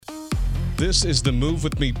This is the Move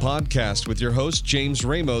With Me podcast with your host, James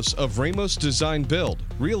Ramos of Ramos Design Build,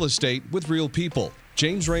 real estate with real people.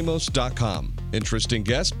 JamesRamos.com. Interesting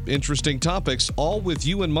guests, interesting topics, all with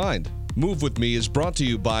you in mind. Move With Me is brought to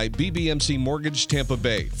you by BBMC Mortgage Tampa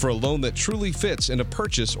Bay for a loan that truly fits in a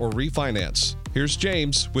purchase or refinance. Here's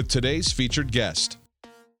James with today's featured guest.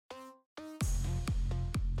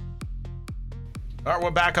 All right, we're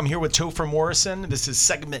back. I'm here with Topher Morrison. This is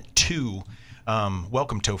segment 2.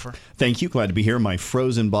 Welcome, Topher. Thank you. Glad to be here. My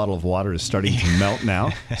frozen bottle of water is starting to melt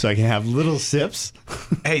now, so I can have little sips.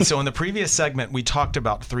 Hey, so in the previous segment, we talked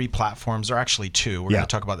about 3 platforms, or actually 2. We're going to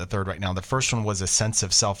talk about the third right now. The first one was a sense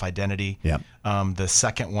of self-identity. Yeah. The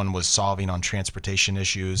second one was solving on transportation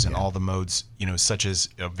issues and all the modes, such as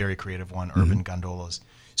a very creative one, urban gondolas.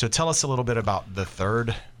 So tell us a little bit about the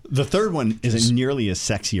third. The third one isn't nearly as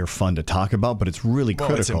sexy or fun to talk about, but it's really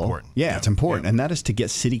critical. It's important. Yeah, it's important. And that is to get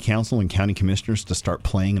city council and county commissioners to start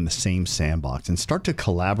playing in the same sandbox and start to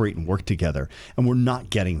collaborate and work together. And we're not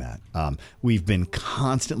getting that. We've been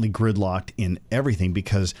constantly gridlocked in everything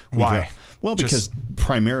because... Why? Because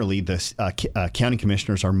primarily the county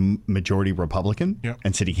commissioners are majority Republican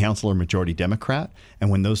and city council are majority Democrat. And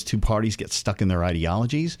when those two parties get stuck in their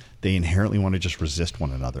ideologies, they inherently want to just resist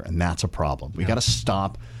one another. And that's a problem. We got to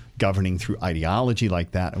stop governing through ideology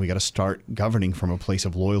like that, and we got to start governing from a place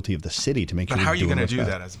of loyalty of the city to make sure. But how are you going to do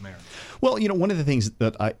that as mayor? Well, one of the things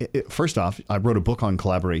that first off, I wrote a book on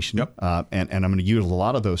collaboration, and I'm going to use a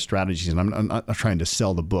lot of those strategies, and I'm not trying to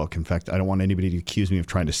sell the book. In fact, I don't want anybody to accuse me of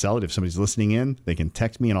trying to sell it. If somebody's listening in, they can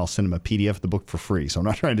text me and I'll send them a PDF of the book for free. So I'm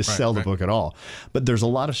not trying to sell the book at all. But there's a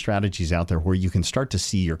lot of strategies out there where you can start to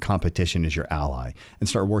see your competition as your ally and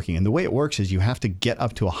start working. And the way it works is you have to get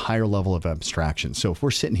up to a higher level of abstraction. So if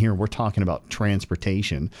we're sitting here, we're talking about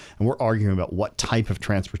transportation, and we're arguing about what type of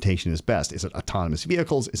transportation is best. Is it autonomous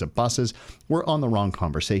vehicles? Is it buses? We're on the wrong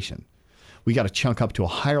conversation. We got to chunk up to a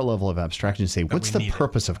higher level of abstraction and say, what's the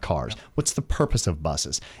purpose of cars? What's the purpose of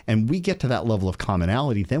buses? And we get to that level of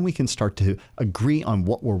commonality, then we can start to agree on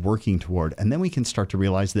what we're working toward. And then we can start to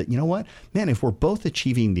realize that, if we're both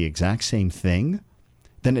achieving the exact same thing,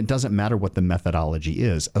 then it doesn't matter what the methodology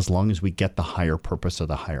is, as long as we get the higher purpose or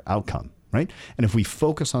the higher outcome, right? And if we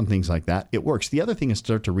focus on things like that, it works. The other thing is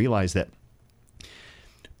start to realize that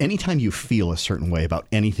anytime you feel a certain way about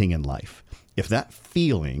anything in life, if that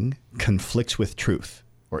feeling conflicts with truth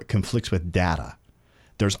or it conflicts with data,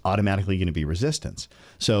 there's automatically going to be resistance.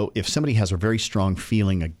 So if somebody has a very strong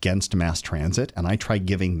feeling against mass transit and I try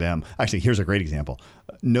giving them, actually, here's a great example.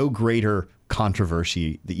 No greater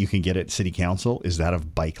controversy that you can get at city council is that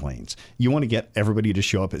of bike lanes. You want to get everybody to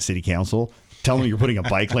show up at city council, tell them you're putting a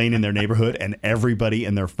bike lane in their neighborhood, and everybody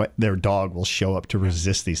and their dog will show up to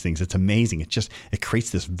resist these things. It's amazing. It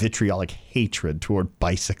creates this vitriolic hatred toward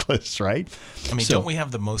bicyclists, right? Don't we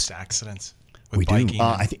have the most accidents? We do.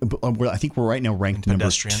 I think we're right now ranked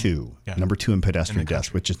number 2. Number 2 in pedestrian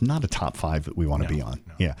deaths, which is not a top 5 that we want to be on.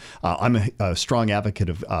 No. Yeah. I'm a strong advocate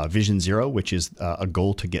of Vision Zero, which is a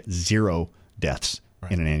goal to get 0 deaths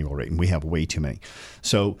in an annual rate, and we have way too many.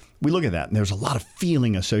 So we look at that, and there's a lot of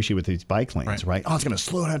feeling associated with these bike lanes, right? Oh, it's going to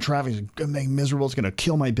slow down traffic, it's going to make me miserable, it's going to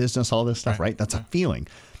kill my business, all this stuff, right? That's a feeling.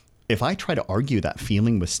 If I try to argue that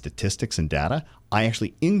feeling with statistics and data, I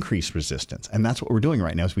actually increase resistance. And that's what we're doing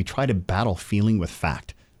right now is we try to battle feeling with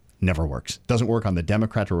fact. Never works. Doesn't work on the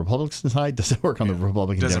Democrat or Republican side. Doesn't work on the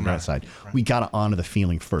Republican Democrat side. Right. We got to honor the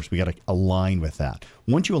feeling first. We got to align with that.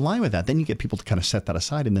 Once you align with that, then you get people to kind of set that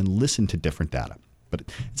aside and then listen to different data. But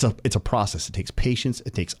it's a process. It takes patience.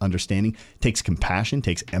 It takes understanding. It takes compassion. It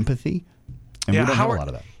takes empathy. And we don't have a lot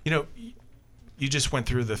of that. You just went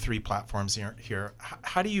through the 3 platforms here.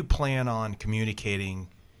 How do you plan on communicating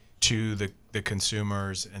to the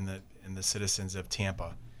consumers and the citizens of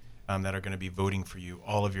Tampa that are going to be voting for you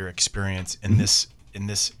all of your experience in this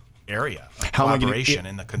area, collaboration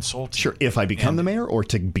and the consulting? Sure. If I become the mayor or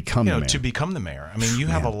to become the mayor? To become the mayor. You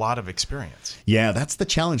have a lot of experience. Yeah, that's the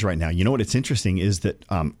challenge right now. You know what? It's interesting is that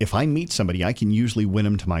if I meet somebody, I can usually win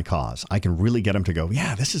them to my cause. I can really get them to go,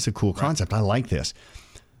 yeah, this is a cool concept. I like this.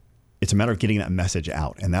 It's a matter of getting that message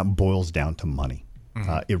out, and that boils down to money.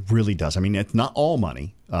 It really does. It's not all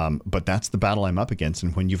money, but that's the battle I'm up against.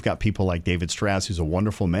 And when you've got people like David Straz, who's a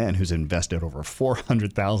wonderful man who's invested over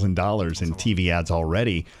 $400,000 in TV ads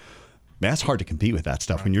already, that's hard to compete with that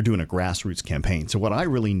stuff when you're doing a grassroots campaign. So what I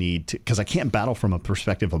really need to, because I can't battle from a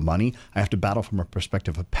perspective of money, I have to battle from a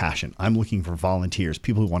perspective of passion. I'm looking for volunteers,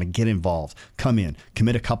 people who want to get involved, come in,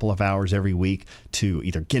 commit a couple of hours every week to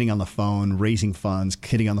either getting on the phone, raising funds,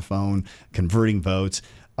 getting on the phone, converting votes,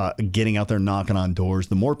 getting out there, knocking on doors.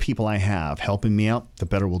 The more people I have helping me out, the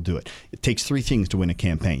better we'll do it. It takes 3 things to win a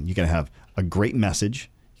campaign. You got to have a great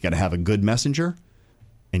message. You You got to have a good messenger,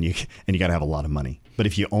 and you got to have a lot of money. But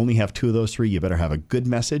if you only have 2 of those 3, you better have a good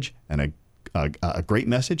message and a great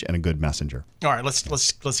message and a good messenger. All right,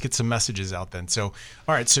 let's get some messages out then. So,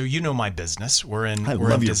 all right, so you know my business. We're in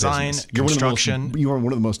love your design, business. construction. You are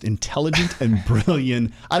one of the most intelligent and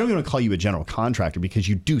brilliant. I don't even want to call you a general contractor because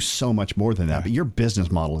you do so much more than that. But your business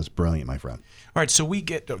model is brilliant, my friend. All right, so we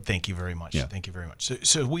get. Oh, thank you very much. Yeah. Thank you very much.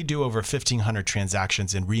 So we do over 1,500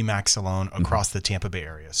 transactions in RE/MAX alone across the Tampa Bay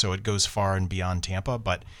area. So it goes far and beyond Tampa.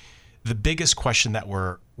 But the biggest question that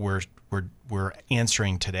we're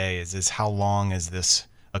answering today is how long is this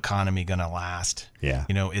economy going to last? Yeah.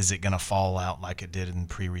 Is it going to fall out like it did in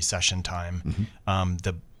pre-recession time?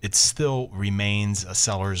 It still remains a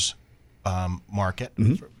seller's market,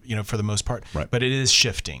 for the most part, Right. but it is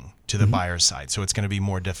shifting to the buyer's side. So it's going to be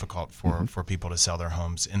more difficult for people to sell their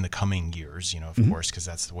homes in the coming years, of course, because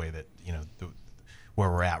that's the way that, where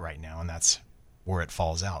we're at right now, and that's where it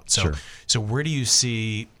falls out. So, Sure. So where do you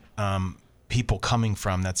see people coming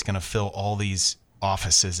from that's going to fill all these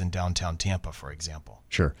offices in downtown Tampa, for example?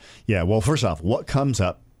 Sure. Yeah. Well, first off, what comes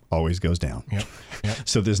up always goes down. Yep.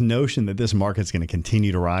 So this notion that this market's going to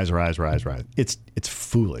continue to rise, it's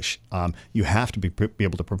foolish. You have to be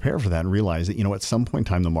able to prepare for that and realize that, at some point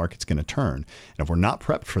in time, the market's going to turn. And if we're not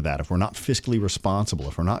prepped for that, if we're not fiscally responsible,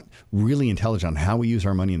 if we're not really intelligent on how we use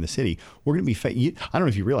our money in the city, we're going to be, I don't know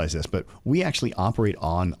if you realize this, but we actually operate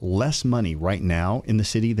on less money right now in the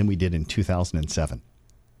city than we did in 2007.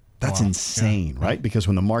 That's insane, right? Because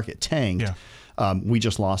when the market tanked, we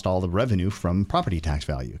just lost all the revenue from property tax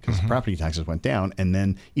value because property taxes went down. And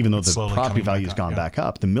then even though the property value has gone back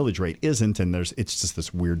up, the millage rate isn't. And it's just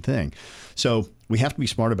this weird thing. So we have to be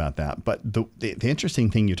smart about that. But the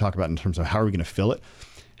interesting thing you talk about in terms of how are we going to fill it,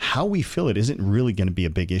 how we fill it isn't really going to be a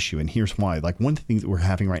big issue. And here's why. Like one thing that we're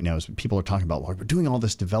having right now is people are talking about, well, we're doing all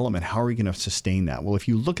this development. How are we going to sustain that? Well, if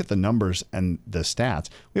you look at the numbers and the stats,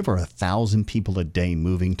 we have over 1,000 people a day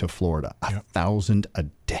moving to Florida, 1,000 a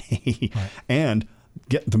day. Right. And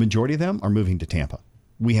the majority of them are moving to Tampa.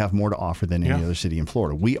 We have more to offer than any other city in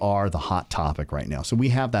Florida. We are the hot topic right now. So we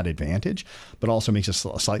have that advantage, but also makes us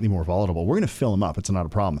slightly more volatile. We're going to fill them up. It's not a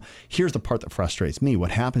problem. Here's the part that frustrates me.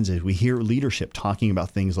 What happens is we hear leadership talking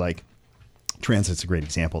about things like transit's a great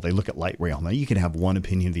example. They look at light rail. Now, you can have one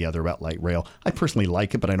opinion or the other about light rail. I personally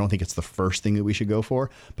like it, but I don't think it's the first thing that we should go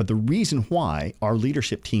for. But the reason why our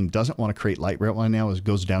leadership team doesn't want to create light rail right now is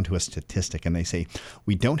goes down to a statistic. And they say,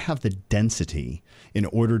 we don't have the density in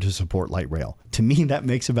order to support light rail. To me, that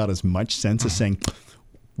makes about as much sense as saying,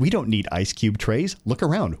 we don't need ice cube trays. Look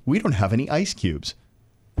around. We don't have any ice cubes.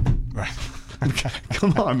 Right.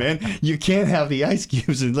 Come on, man. You can't have the ice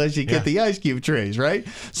cubes unless you get the ice cube trays, right?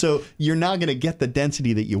 So you're not going to get the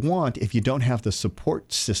density that you want if you don't have the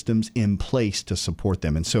support systems in place to support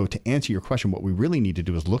them. And so to answer your question, what we really need to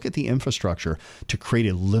do is look at the infrastructure to create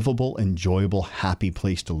a livable, enjoyable, happy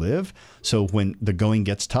place to live. So when the going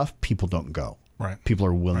gets tough, people don't go. Right. People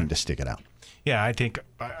are willing to stick it out. Yeah, I think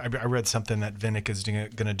I read something that Vinick is going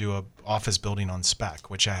to do a office building on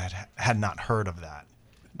spec, which I had not heard of that.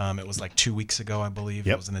 It was like 2 weeks ago, I believe.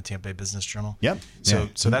 It was in the Tampa Bay Business Journal. So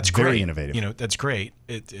that's great. Very innovative. That's great.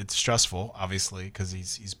 It's stressful, obviously, because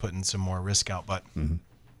he's putting some more risk out. But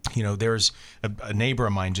there's a neighbor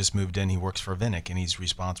of mine just moved in. He works for Vinick, and he's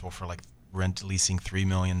responsible for leasing 3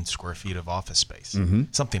 million square feet of office space,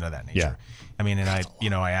 something of that nature. Yeah. I mean, and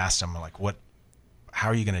I asked him what. How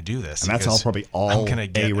are you going to do this? And that's probably all I'm going to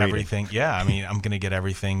get A-rated. everything. Yeah, I mean, I'm going to get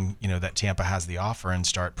everything that Tampa has the offer and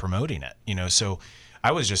start promoting it. So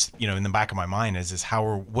I was just in the back of my mind is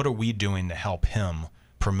what are we doing to help him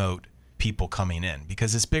promote people coming in,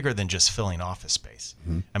 because it's bigger than just filling office space.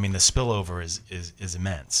 I mean, the spillover is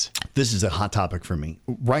immense. This is a hot topic for me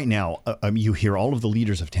right now. You hear all of the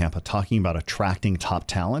leaders of Tampa talking about attracting top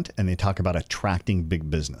talent, and they talk about attracting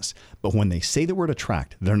big business. But when they say the word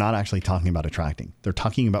attract, they're not actually talking about attracting. They're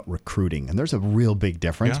talking about recruiting. And there's a real big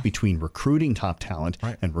difference between recruiting top talent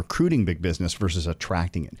and recruiting big business versus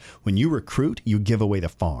attracting it. When you recruit, you give away the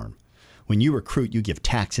farm. When you recruit, you give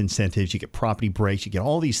tax incentives, you get property breaks, you get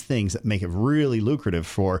all these things that make it really lucrative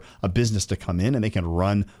for a business to come in, and they can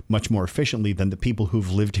run much more efficiently than the people who've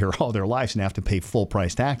lived here all their lives and have to pay full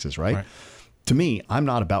price taxes, right? To me, I'm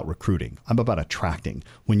not about recruiting. I'm about attracting.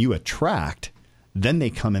 When you attract, then they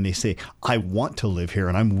come and they say, I want to live here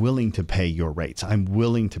and I'm willing to pay your rates. I'm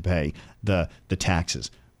willing to pay the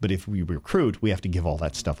taxes. But if we recruit, we have to give all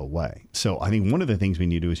that stuff away. So I think one of the things we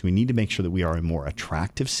need to do is we need to make sure that we are a more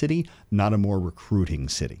attractive city, not a more recruiting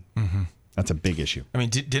city. That's a big issue. I mean,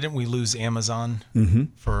 didn't we lose Amazon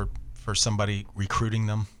for somebody recruiting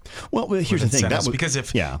them? Well, here's the thing.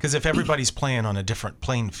 Because if everybody's playing on a different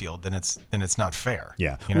playing field, then it's not fair.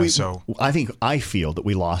 Yeah. I feel that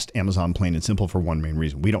we lost Amazon plain and simple for one main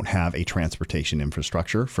reason. We don't have a transportation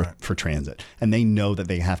infrastructure for transit. And they know that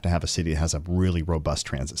they have to have a city that has a really robust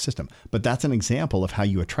transit system. But that's an example of how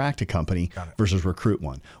you attract a company versus recruit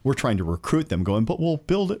one. We're trying to recruit them going, but we'll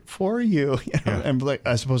build it for you. And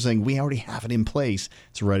I suppose saying we already have it in place.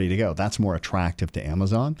 It's ready to go. That's more attractive to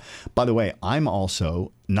Amazon. By the way, I'm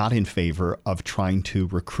also not in favor of trying to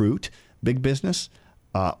recruit big business,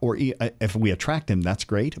 or if we attract them, that's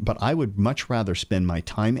great. But I would much rather spend my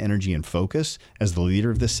time, energy, and focus as the leader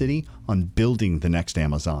of the city on building the next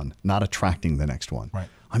Amazon, not attracting the next one. Right.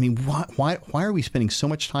 I mean, why are we spending so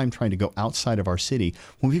much time trying to go outside of our city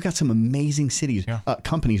when we've got some amazing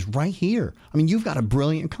companies right here? I mean, you've got a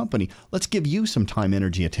brilliant company. Let's give you some time,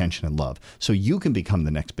 energy, attention, and love so you can become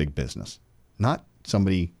the next big business, not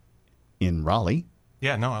somebody in Raleigh.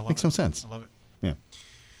 Yeah, no, I love it. Makes no sense. I love it. Yeah.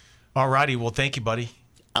 All righty. Well, thank you, buddy.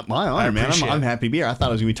 My honor, man. I'm happy to be here. I thought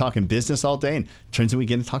I was going to be talking business all day, and turns out we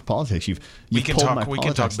get to talk politics. We can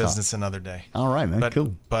talk business another day. All right, man.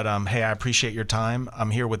 Cool. But hey, I appreciate your time. I'm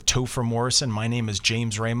here with Topher Morrison. My name is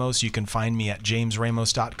James Ramos. You can find me at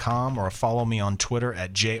jamesramos.com or follow me on Twitter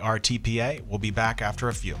at JRTPA. We'll be back after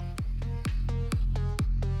a few.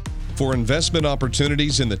 For investment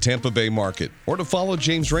opportunities in the Tampa Bay market or to follow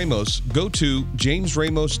James Ramos, go to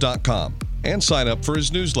jamesramos.com and sign up for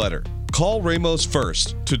his newsletter. Call Ramos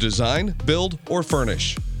first to design, build, or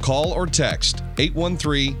furnish. Call or text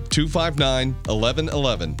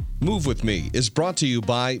 813-259-1111. Move With Me is brought to you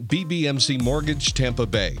by BBMC Mortgage Tampa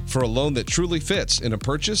Bay for a loan that truly fits in a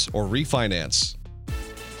purchase or refinance.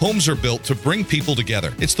 Homes are built to bring people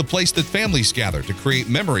together. It's the place that families gather to create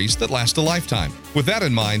memories that last a lifetime. With that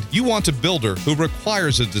in mind, you want a builder who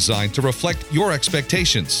requires a design to reflect your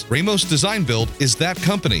expectations. Ramos Design Build is that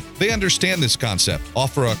company. They understand this concept,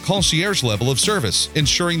 offer a concierge level of service,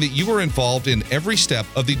 ensuring that you are involved in every step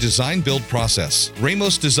of the design build process.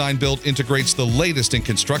 Ramos Design Build integrates the latest in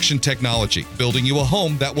construction technology, building you a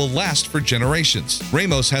home that will last for generations.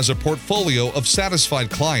 Ramos has a portfolio of satisfied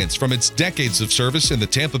clients from its decades of service in the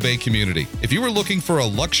Tampa Bay community. If you are looking for a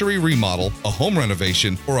luxury remodel, a home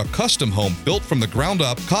renovation, or a custom home built from the ground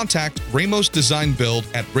up, contact Ramos Design Build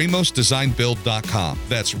at ramosdesignbuild.com.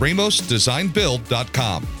 That's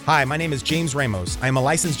ramosdesignbuild.com. Hi, my name is James Ramos. I am a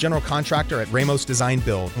licensed general contractor at Ramos Design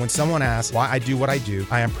Build. When someone asks why I do what I do,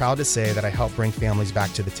 I am proud to say that I help bring families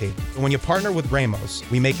back to the table. When you partner with Ramos,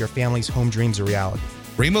 we make your family's home dreams a reality.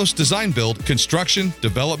 Ramos Design Build, construction,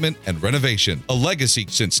 development, and renovation. A legacy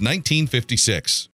since 1956.